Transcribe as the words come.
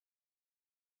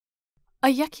A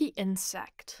Yucky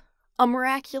Insect, a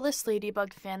Miraculous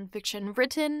Ladybug fanfiction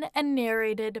written and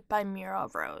narrated by Mira.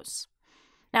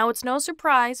 Now, it's no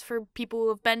surprise for people who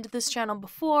have been to this channel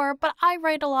before, but I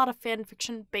write a lot of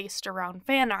fanfiction based around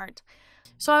fan art.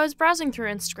 So I was browsing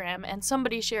through Instagram and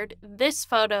somebody shared this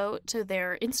photo to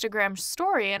their Instagram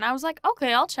story, and I was like,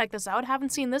 okay, I'll check this out.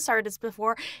 Haven't seen this artist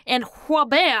before. And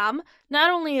wha-bam! Not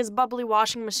only is Bubbly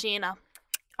Washing Machine a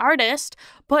artist,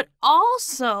 but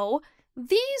also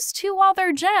these two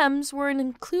other gems were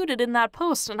included in that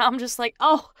post, and I'm just like,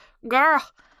 oh, girl,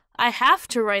 I have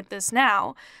to write this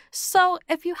now. So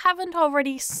if you haven't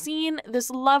already seen this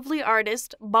lovely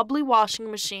artist, Bubbly Washing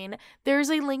Machine,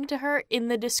 there's a link to her in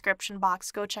the description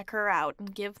box. Go check her out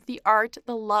and give the art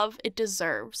the love it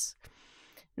deserves.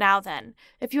 Now then,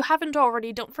 if you haven't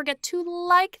already, don't forget to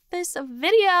like this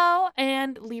video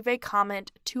and leave a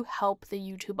comment to help the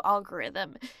YouTube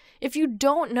algorithm. If you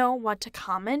don't know what to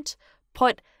comment,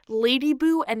 put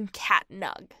Ladyboo and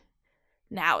CatNug.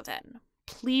 Now then,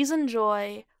 please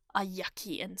enjoy A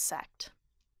Yucky Insect.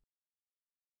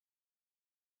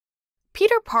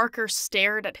 Peter Parker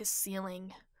stared at his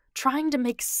ceiling, trying to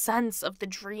make sense of the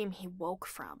dream he woke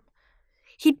from.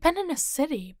 He'd been in a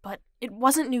city, but it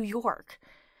wasn't New York.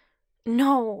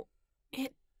 No,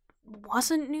 it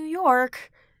wasn't New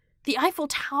York. The Eiffel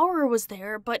Tower was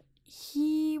there, but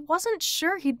he wasn't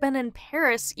sure he'd been in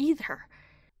Paris either.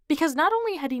 Because not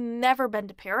only had he never been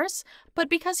to Paris, but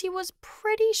because he was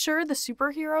pretty sure the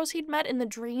superheroes he'd met in the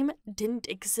dream didn't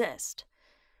exist.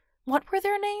 What were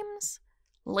their names?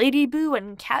 Ladyboo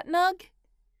and CatNug?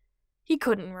 He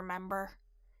couldn't remember.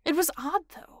 It was odd,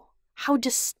 though, how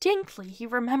distinctly he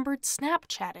remembered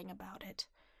Snapchatting about it.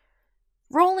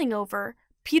 Rolling over,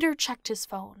 Peter checked his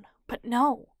phone, but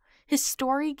no, his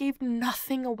story gave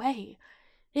nothing away.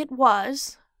 It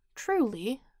was,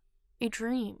 truly, a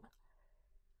dream.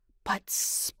 But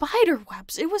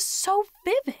spiderwebs, it was so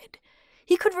vivid.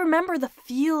 He could remember the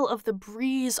feel of the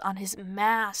breeze on his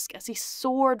mask as he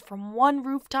soared from one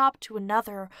rooftop to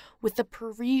another with the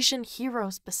Parisian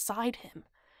heroes beside him.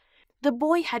 The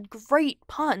boy had great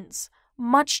puns,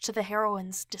 much to the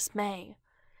heroine's dismay.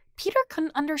 Peter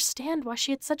couldn't understand why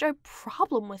she had such a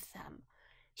problem with them.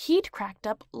 He'd cracked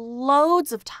up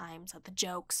loads of times at the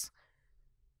jokes.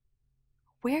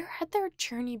 Where had their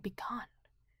journey begun?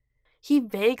 He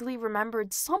vaguely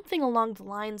remembered something along the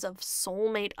lines of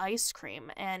soulmate ice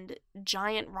cream and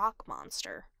giant rock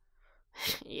monster.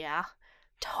 Yeah,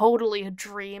 totally a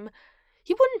dream.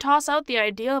 He wouldn't toss out the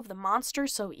idea of the monster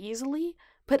so easily,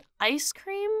 but ice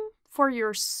cream for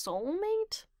your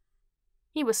soulmate?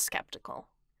 He was skeptical.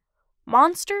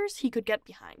 Monsters he could get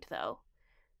behind, though.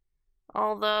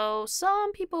 Although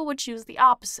some people would choose the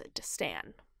opposite to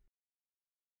stan.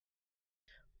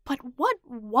 But what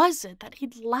was it that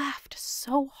he'd laughed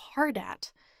so hard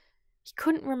at? He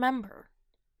couldn't remember.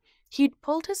 He'd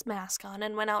pulled his mask on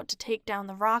and went out to take down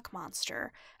the rock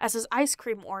monster, as his ice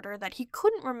cream order that he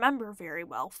couldn't remember very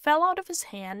well fell out of his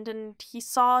hand and he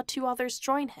saw two others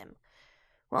join him.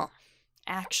 Well,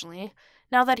 actually,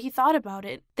 now that he thought about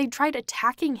it, they tried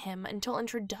attacking him until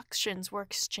introductions were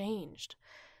exchanged.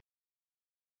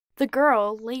 The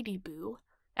girl, Ladyboo,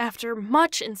 after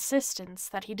much insistence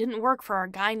that he didn't work for a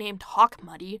guy named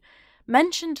Hawkmuddy,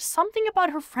 mentioned something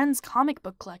about her friend's comic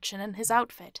book collection and his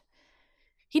outfit.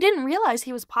 He didn't realize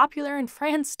he was popular in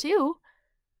France, too.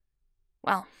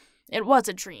 Well, it was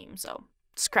a dream, so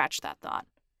scratch that thought.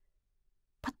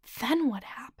 But then what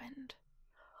happened?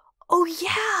 Oh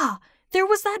yeah! There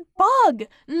was that bug!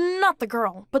 Not the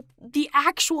girl, but the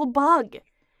actual bug.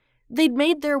 They'd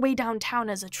made their way downtown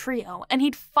as a trio, and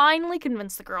he'd finally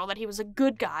convinced the girl that he was a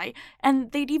good guy,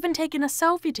 and they'd even taken a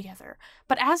selfie together.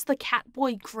 But as the cat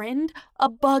boy grinned, a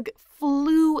bug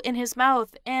flew in his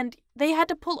mouth, and they had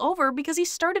to pull over because he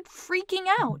started freaking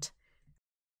out.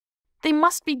 They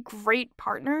must be great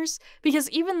partners, because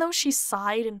even though she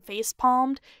sighed and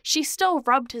face-palmed, she still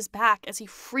rubbed his back as he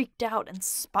freaked out and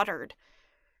sputtered.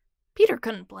 Peter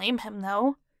couldn't blame him,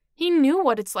 though. He knew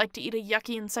what it's like to eat a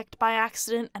yucky insect by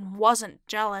accident and wasn't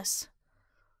jealous.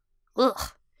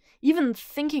 Ugh, even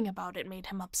thinking about it made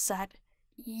him upset.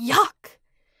 Yuck!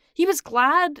 He was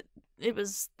glad it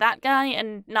was that guy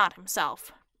and not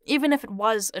himself, even if it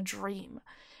was a dream.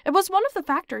 It was one of the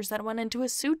factors that went into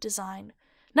his suit design.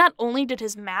 Not only did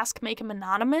his mask make him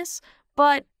anonymous,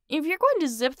 but if you're going to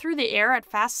zip through the air at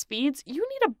fast speeds, you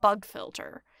need a bug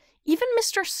filter. Even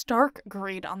Mr. Stark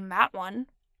agreed on that one.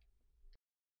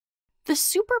 The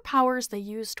superpowers they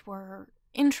used were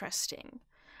interesting.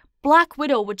 Black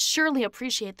Widow would surely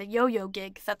appreciate the yo-yo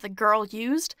gig that the girl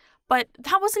used, but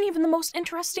that wasn't even the most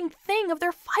interesting thing of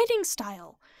their fighting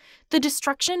style. The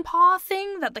destruction paw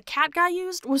thing that the cat guy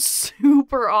used was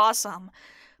super awesome.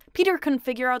 Peter couldn't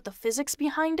figure out the physics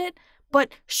behind it, but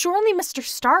surely Mr.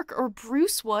 Stark or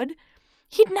Bruce would.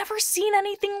 He'd never seen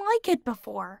anything like it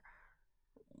before.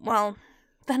 Well,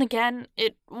 then again,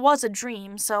 it was a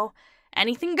dream, so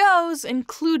anything goes,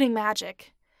 including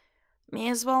magic. May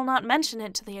as well not mention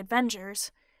it to the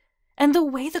Avengers. And the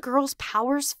way the girl's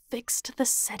powers fixed the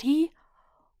city,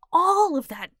 all of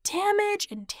that damage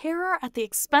and terror at the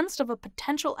expense of a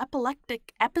potential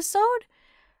epileptic episode?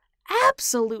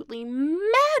 Absolutely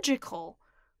magical.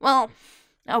 Well,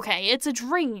 okay, it's a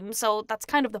dream, so that's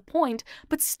kind of the point,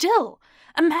 but still,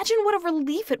 imagine what a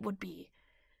relief it would be.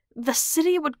 The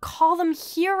city would call them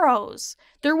heroes.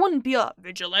 There wouldn't be a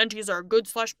vigilantes are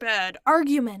good/bad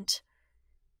argument.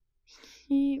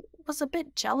 He was a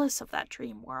bit jealous of that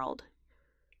dream world.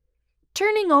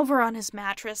 Turning over on his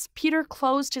mattress, Peter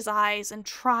closed his eyes and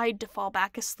tried to fall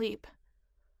back asleep.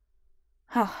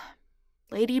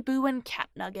 Ladyboo and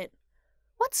CatNugget.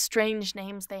 What strange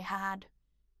names they had.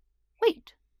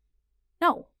 Wait.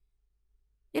 No.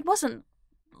 It wasn't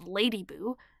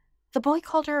Ladyboo. The boy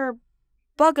called her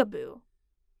Bugaboo.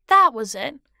 That was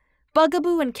it.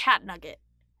 Bugaboo and CatNugget.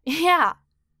 Yeah,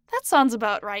 that sounds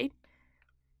about right.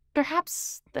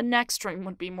 Perhaps the next dream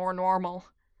would be more normal.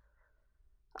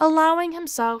 Allowing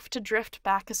himself to drift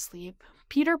back asleep,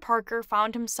 Peter Parker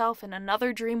found himself in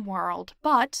another dream world,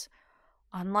 but,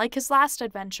 unlike his last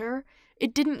adventure,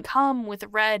 it didn't come with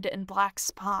red and black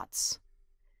spots.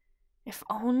 If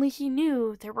only he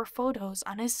knew there were photos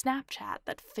on his Snapchat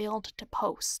that failed to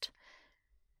post.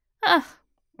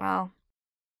 Well,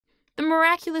 the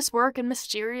miraculous work in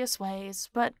mysterious ways,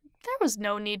 but there was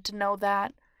no need to know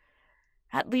that.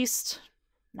 At least,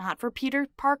 not for Peter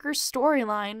Parker's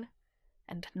storyline,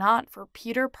 and not for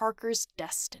Peter Parker's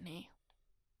destiny.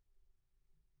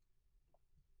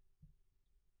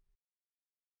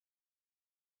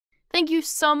 Thank you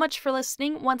so much for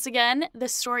listening. Once again,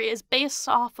 this story is based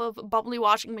off of Bubbly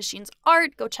Washing Machine's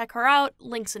art. Go check her out.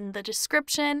 Links in the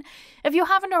description. If you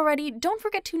haven't already, don't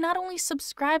forget to not only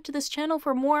subscribe to this channel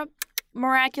for more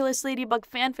Miraculous Ladybug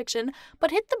Fanfiction,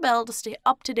 but hit the bell to stay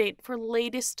up to date for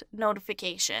latest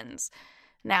notifications.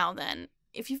 Now then,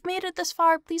 if you've made it this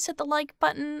far, please hit the like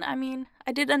button.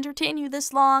 I did entertain you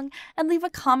this long, and leave a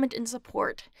comment in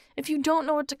support. If you don't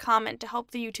know what to comment to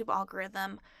help the YouTube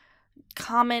algorithm,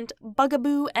 comment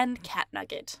Bugaboo and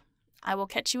CatNugget. I will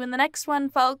catch you in the next one,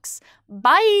 folks.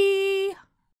 Bye!